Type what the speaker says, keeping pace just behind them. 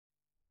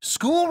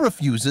School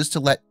refuses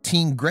to let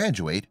teen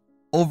graduate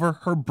over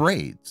her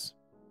braids.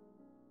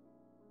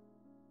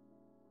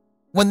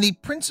 When the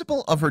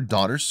principal of her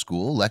daughter's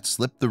school let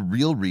slip the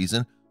real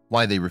reason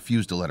why they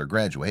refused to let her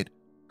graduate,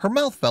 her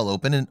mouth fell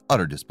open in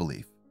utter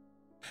disbelief.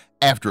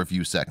 After a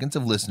few seconds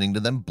of listening to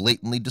them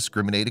blatantly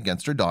discriminate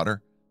against her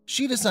daughter,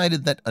 she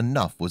decided that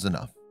enough was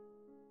enough.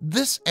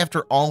 This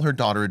after all her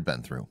daughter had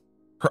been through.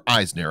 Her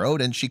eyes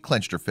narrowed and she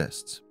clenched her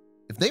fists.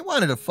 If they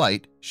wanted a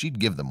fight, she'd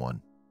give them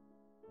one.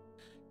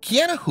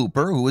 Kieana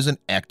Hooper, who was an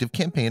active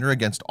campaigner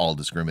against all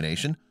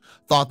discrimination,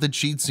 thought that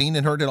she'd seen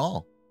and heard it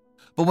all.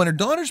 But when her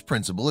daughter's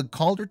principal had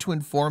called her to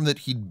inform that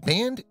he'd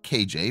banned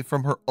KJ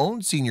from her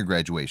own senior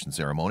graduation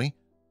ceremony,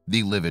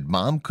 the livid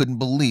mom couldn't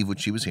believe what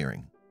she was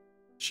hearing.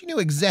 She knew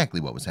exactly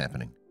what was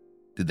happening.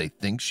 Did they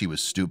think she was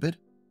stupid?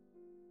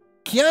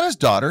 Kiana's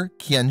daughter,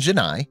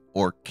 Kieana,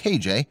 or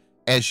KJ,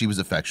 as she was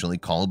affectionately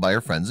called by her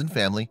friends and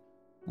family,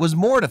 was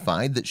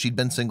mortified that she'd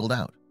been singled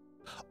out.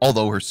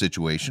 Although her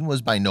situation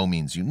was by no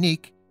means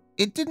unique,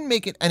 it didn't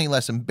make it any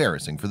less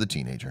embarrassing for the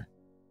teenager.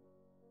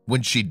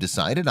 When she'd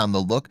decided on the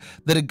look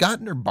that had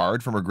gotten her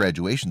barred from her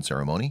graduation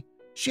ceremony,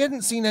 she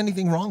hadn't seen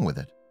anything wrong with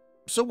it.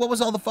 So what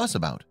was all the fuss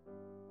about?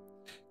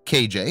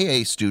 KJ,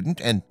 a student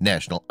and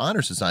National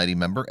Honor Society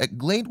member at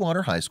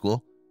Gladewater High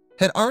School,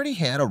 had already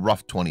had a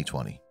rough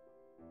 2020.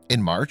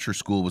 In March, her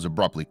school was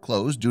abruptly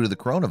closed due to the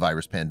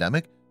coronavirus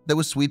pandemic that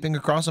was sweeping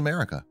across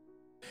America.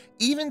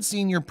 Even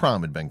senior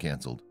prom had been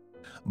canceled.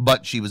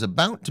 But she was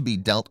about to be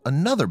dealt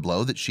another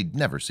blow that she'd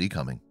never see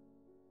coming.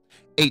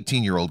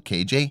 18-year-old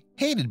KJ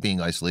hated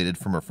being isolated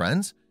from her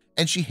friends,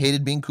 and she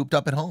hated being cooped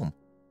up at home.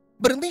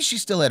 But at least she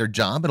still had her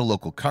job at a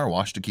local car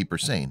wash to keep her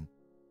sane.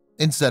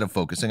 Instead of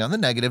focusing on the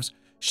negatives,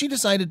 she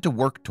decided to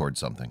work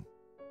towards something.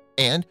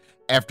 And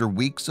after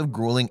weeks of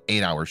grueling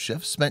 8-hour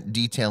shifts spent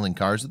detailing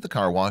cars at the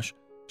car wash,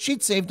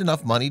 she'd saved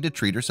enough money to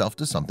treat herself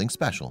to something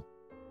special.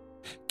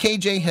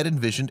 KJ had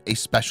envisioned a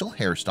special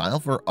hairstyle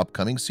for her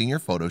upcoming senior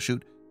photo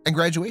shoot and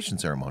graduation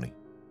ceremony.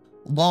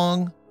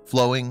 Long,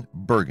 flowing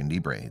burgundy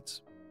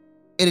braids.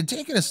 It had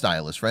taken a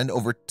stylist friend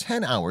over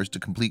 10 hours to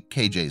complete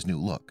KJ's new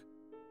look,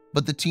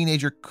 but the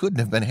teenager couldn't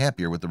have been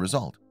happier with the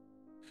result.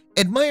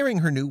 Admiring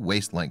her new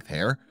waist-length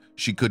hair,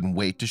 she couldn't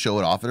wait to show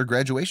it off at her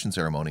graduation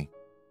ceremony.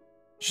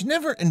 She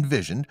never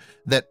envisioned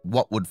that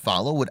what would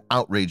follow would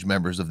outrage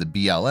members of the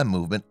BLM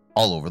movement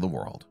all over the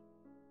world.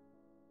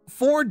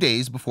 4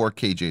 days before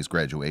KJ's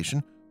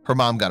graduation, her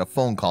mom got a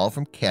phone call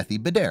from Kathy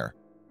Badair,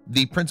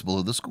 the principal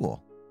of the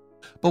school.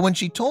 But when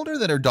she told her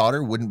that her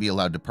daughter wouldn't be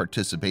allowed to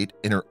participate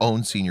in her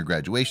own senior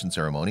graduation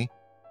ceremony,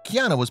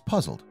 Kieana was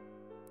puzzled.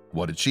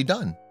 What had she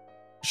done?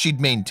 She'd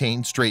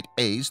maintained straight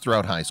A's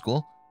throughout high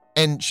school,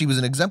 and she was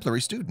an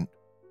exemplary student.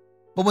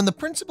 But when the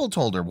principal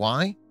told her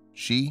why,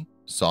 she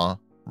saw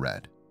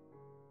red.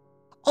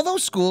 Although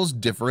schools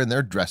differ in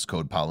their dress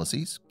code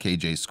policies,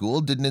 KJ's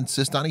school didn't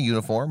insist on a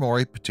uniform or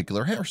a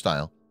particular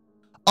hairstyle.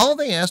 All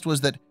they asked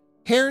was that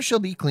hair shall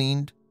be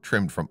cleaned,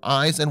 trimmed from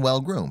eyes, and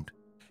well-groomed,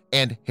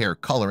 and hair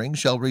coloring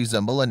shall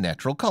resemble a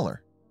natural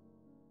color.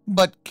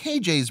 But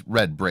KJ's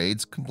red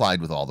braids complied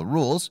with all the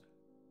rules,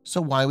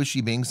 so why was she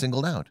being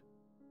singled out?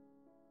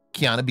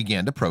 Kieana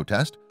began to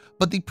protest,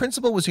 but the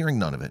principal was hearing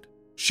none of it.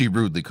 She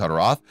rudely cut her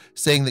off,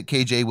 saying that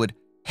KJ would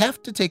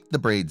have to take the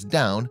braids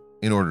down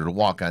in order to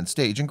walk on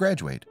stage and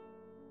graduate.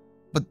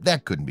 But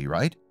that couldn't be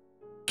right.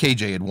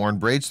 KJ had worn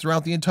braids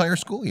throughout the entire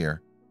school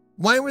year.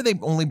 Why were they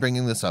only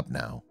bringing this up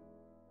now?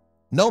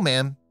 No,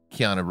 ma'am,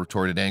 Kieana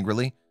retorted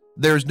angrily.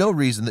 There's no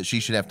reason that she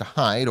should have to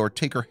hide or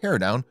take her hair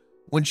down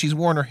when she's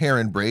worn her hair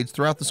in braids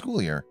throughout the school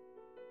year.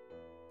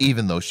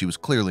 Even though she was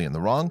clearly in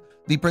the wrong,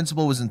 the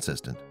principal was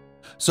insistent.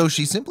 So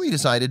she simply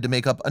decided to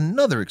make up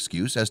another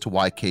excuse as to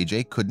why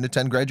KJ couldn't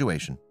attend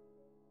graduation.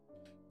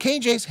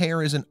 KJ's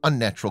hair is an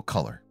unnatural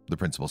color, the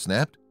principal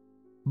snapped.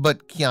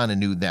 But Kieana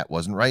knew that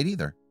wasn't right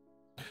either.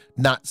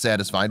 Not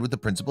satisfied with the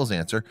principal's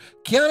answer,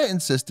 Kieana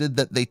insisted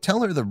that they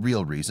tell her the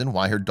real reason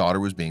why her daughter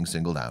was being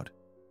singled out.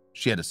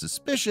 She had a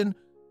suspicion,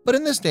 but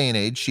in this day and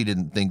age, she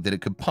didn't think that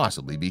it could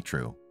possibly be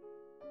true.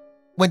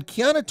 When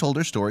Kieana told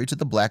her story to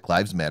the Black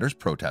Lives Matter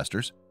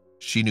protesters,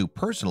 she knew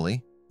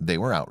personally they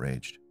were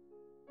outraged.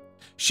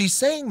 She's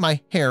saying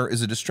my hair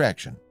is a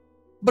distraction.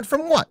 But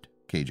from what?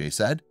 KJ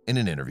said in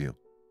an interview.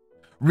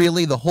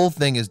 Really, the whole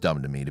thing is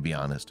dumb to me, to be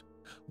honest.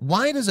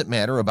 Why does it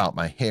matter about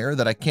my hair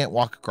that I can't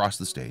walk across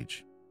the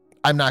stage?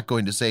 I'm not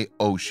going to say,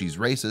 oh, she's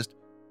racist,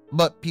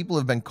 but people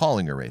have been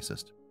calling her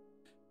racist.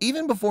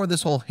 Even before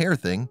this whole hair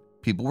thing,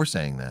 people were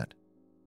saying that.